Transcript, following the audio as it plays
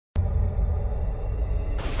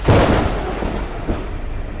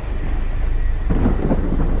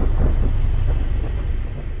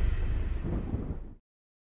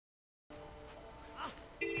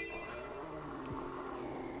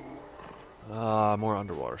More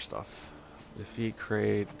underwater stuff. Defeat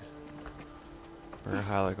Kraid. Burn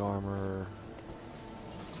Hylic armor.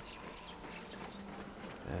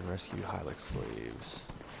 And rescue Hylic slaves.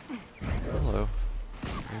 Hello. I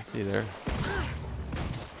can see you there.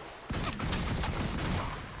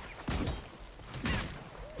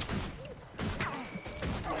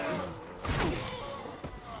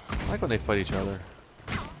 I like when they fight each other.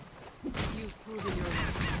 You've proven your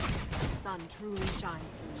worth. The sun truly shines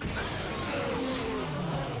through you.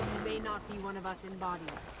 You may not be one of us in body,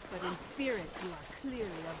 but in spirit you are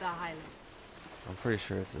clearly of the Highland. I'm pretty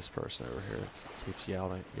sure it's this person over here that keeps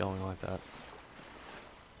yelling like that.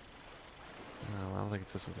 No, I don't think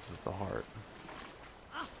it's this one. This is the heart.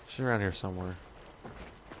 She's around here somewhere.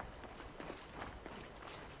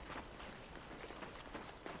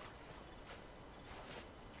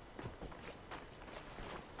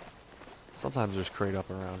 Sometimes there's Kraid up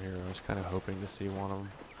around here. I was kind of hoping to see one of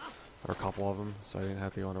them, or a couple of them, so I didn't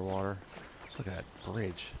have to go underwater. Look at that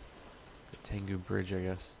bridge. The Tengu Bridge, I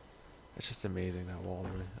guess. It's just amazing, that wall to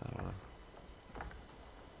me. I don't know.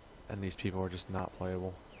 And these people are just not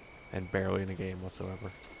playable. And barely in the game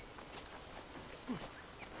whatsoever.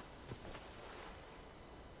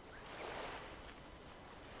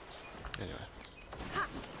 Anyway.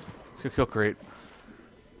 Let's go kill Kraid.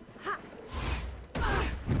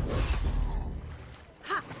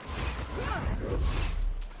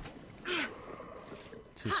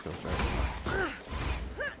 Two skills better.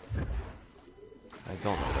 I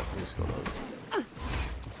don't know what that three skill does.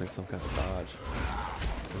 Looks like some kind of dodge.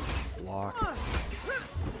 Block.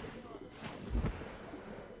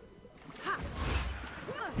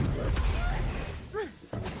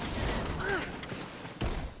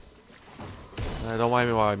 Don't mind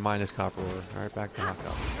me while I mine this copper ore. Alright, back to Hawk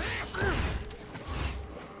up.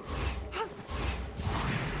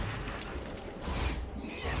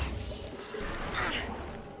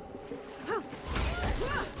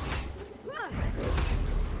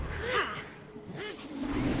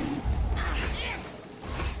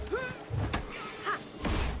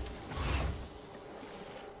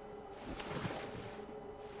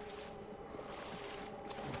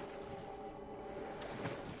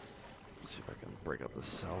 See if I can break up this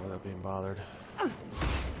cell without being bothered.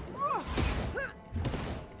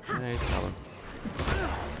 Yeah, he's coming.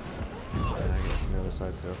 Yeah, I get from the other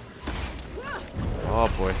side too. Oh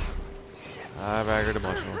boy. I've aggroed a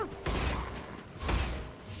bunch of them.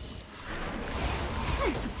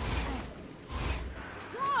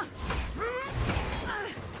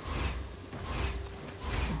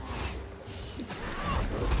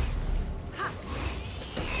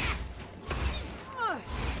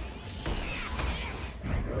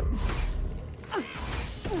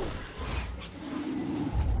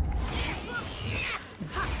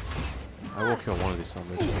 I will kill one of these son of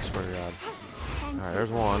bitches, I swear to God. Alright, there's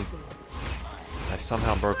one. I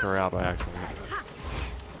somehow broke her out by accident.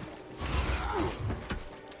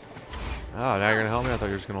 Oh, now you're gonna help me? I thought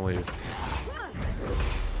you were just gonna leave.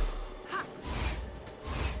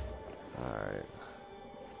 Alright.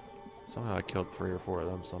 Somehow I killed 3 or 4 of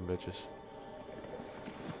them son of bitches.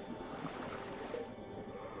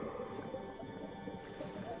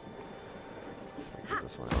 Let's see if I can get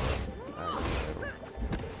this one out.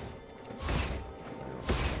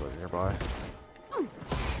 Let's see what's nearby.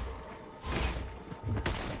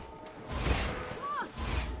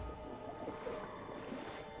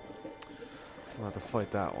 So I'm gonna have to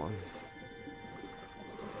fight that one.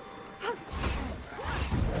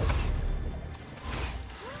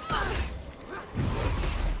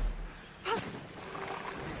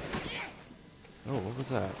 Oh, what was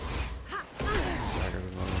that? Sorry, I got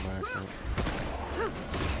another one by accident.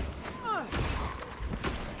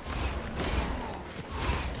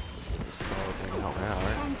 This solid thing to help me out,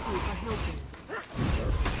 right? Thank you for helping.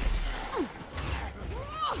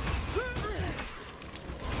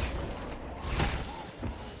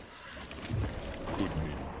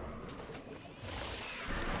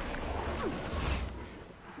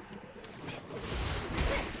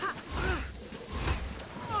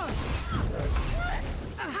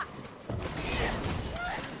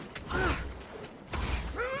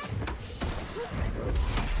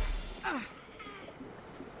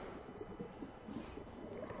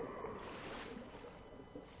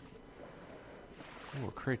 Oh,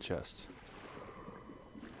 a crate chest.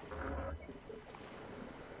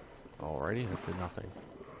 Alrighty, that did nothing.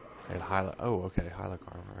 I had Hylic. Oh, okay, Hylic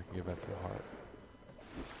armor. I can give that to the heart.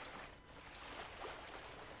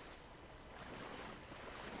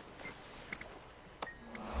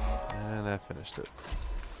 And that finished it.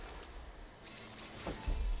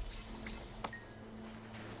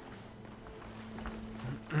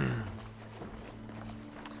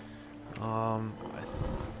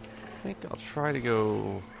 think I'll try to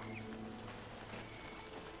go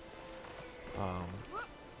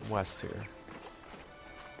west here. Let me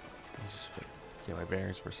just get my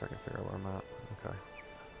bearings for a second, figure out where I'm at. Okay.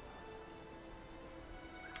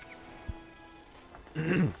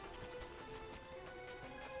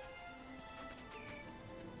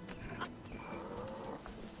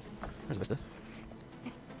 Where's Vista?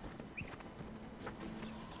 Me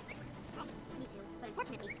too, but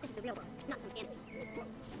unfortunately, this is the real world, not some fantasy. Do you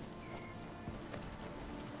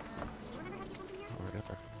remember how to get home from here? Oh, right up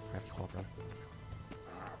there. I have to call up, brother.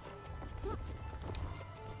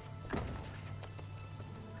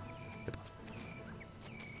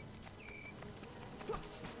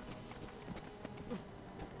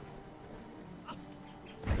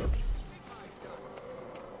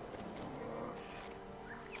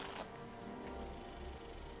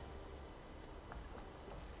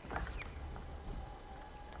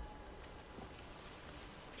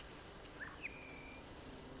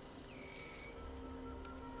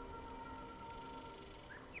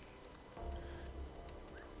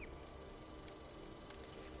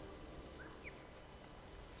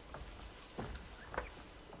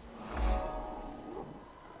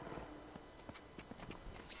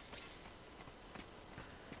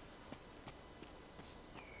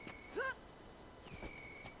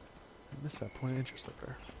 Missed that point of interest up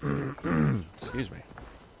there. Excuse me.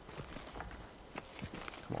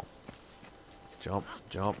 Come on. Jump,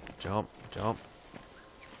 jump, jump, jump.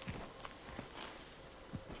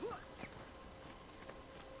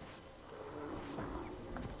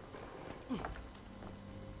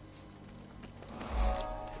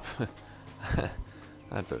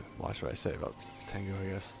 I have to watch what I say about Tengu, I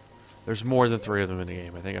guess. There's more than 3 of them in the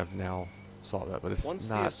game. I think I've now saw that, but it's Once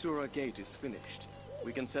not. the Asura Gate is finished,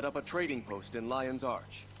 we can set up a trading post in Lion's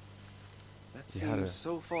Arch. That You had seems a-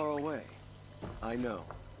 so far away. I know.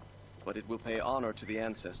 But it will pay honor to the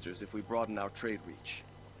ancestors if we broaden our trade reach.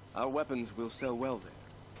 Our weapons will sell well there.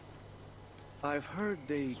 I've heard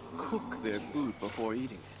they cook their food before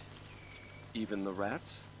eating it. Even the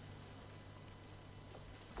rats?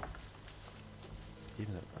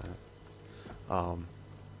 Even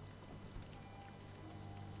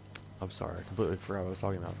I'm sorry, I completely forgot what I was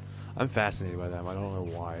talking about. I'm fascinated by them. I don't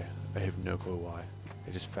know why. I have no clue why.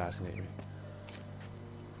 They just fascinate me.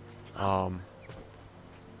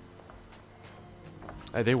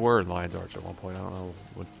 They were in Lion's Arch at one point. I don't know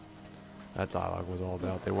what that dialogue was all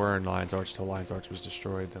about. They were in Lion's Arch till Lion's Arch was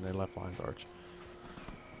destroyed, then they left Lion's Arch.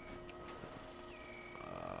 Yeah,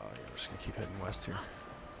 we're just gonna keep heading west here.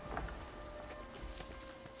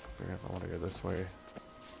 Figuring if I want to go this way,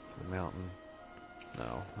 the mountain.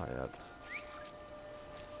 No, not yet.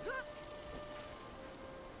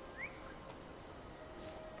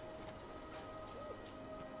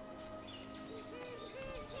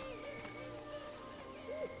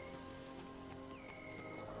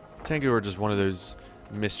 Tengu are just one of those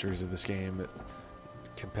mysteries of this game that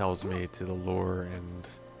compels me to the lore and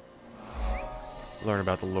learn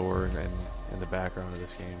about the lore and the background of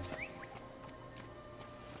this game.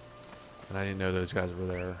 And I didn't know those guys were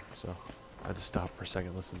there, so I had to stop for a second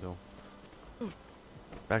and listen to them.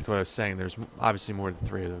 Back to what I was saying, there's obviously more than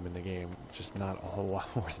 3 of them in the game, just not a whole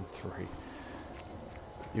lot more than 3.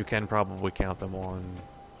 You can probably count them on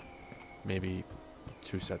maybe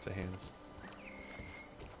 2 sets of hands.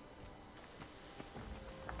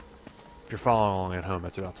 If you're following along at home,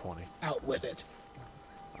 that's about 20. Out with it.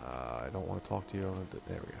 I don't want to talk to you.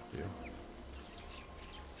 There we go. You.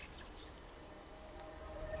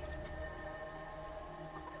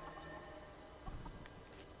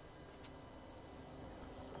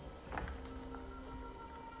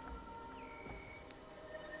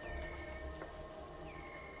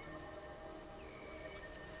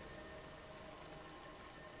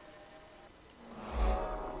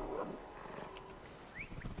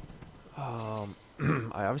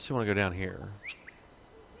 I obviously want to go down here.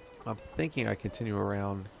 I'm thinking I continue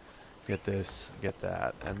around, get this, get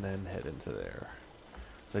that, and then head into there.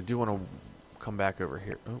 So I do want to come back over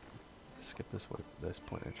here. Oh, skip this way, this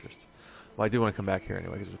point of interest. Well, I do want to come back here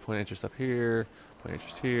anyway, because there's a point of interest up here, point of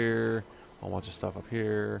interest here, a whole bunch of stuff up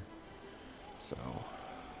here. So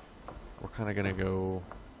we're kind of going to go,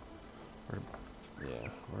 we're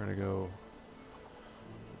going to go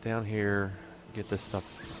down here, get this stuff.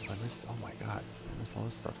 I missed, oh my god, I missed all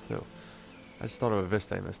this stuff too. I just thought of a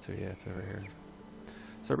vista I missed too. Yeah, it's over here.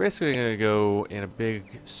 So we're basically going to go in a big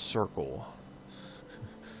circle.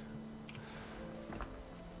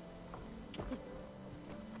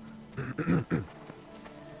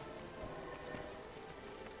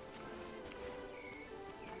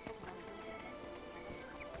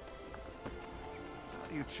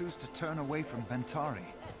 do you choose to turn away from Ventari?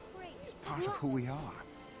 He's part of who we are.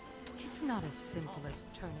 It's not as simple as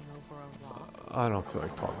turning over a rock. I don't feel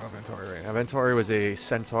like talking about Ventari right now. Ventari was a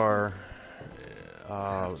centaur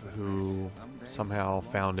who somehow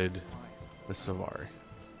founded the Sylvari.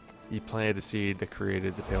 He planted the seed that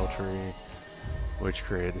created the Pale Tree, which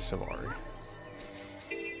created the Sylvari.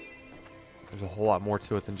 There's a whole lot more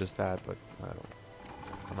to it than just that, but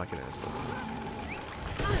I'm not getting into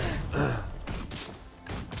it.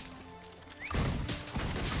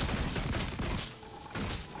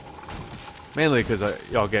 Mainly because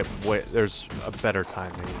y'all get there's a better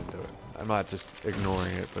time to get into it. I'm not just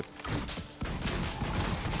ignoring it, but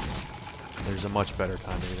there's a much better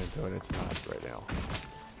time to get into it. It's not right now.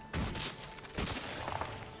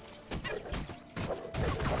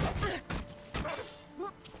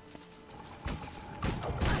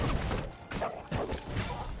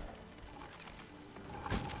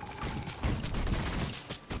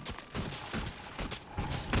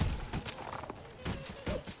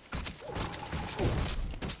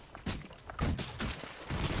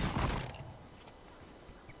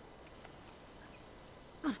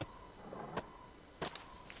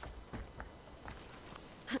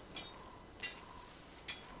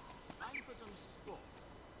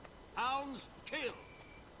 Hounds, kill!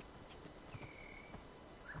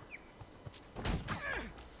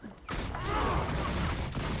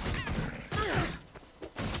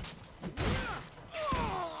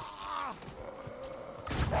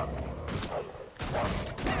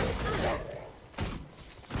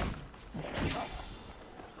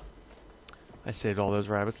 I saved all those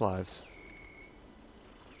rabbits' lives.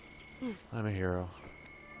 I'm a hero.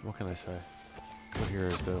 What can I say? What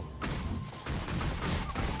heroes do?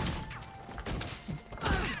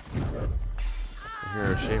 A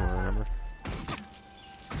hero Shayma, remember?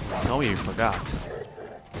 Tell me you forgot.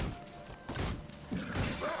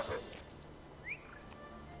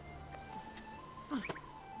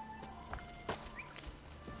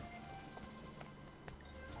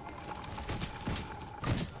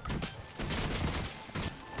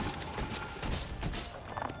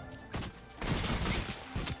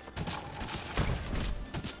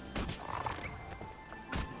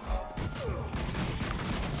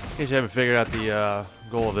 In case you haven't figured out the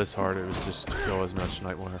goal of this heart, it was just to kill as much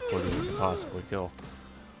Nightmare Footy as we could possibly kill.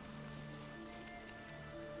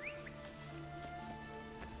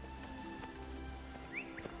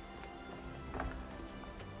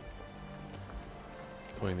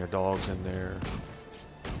 Putting their dogs in there.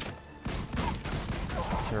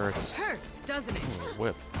 Turrets. Hurts, doesn't it? Ooh, a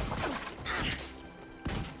whip.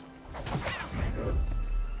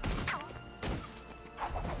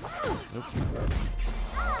 Nope.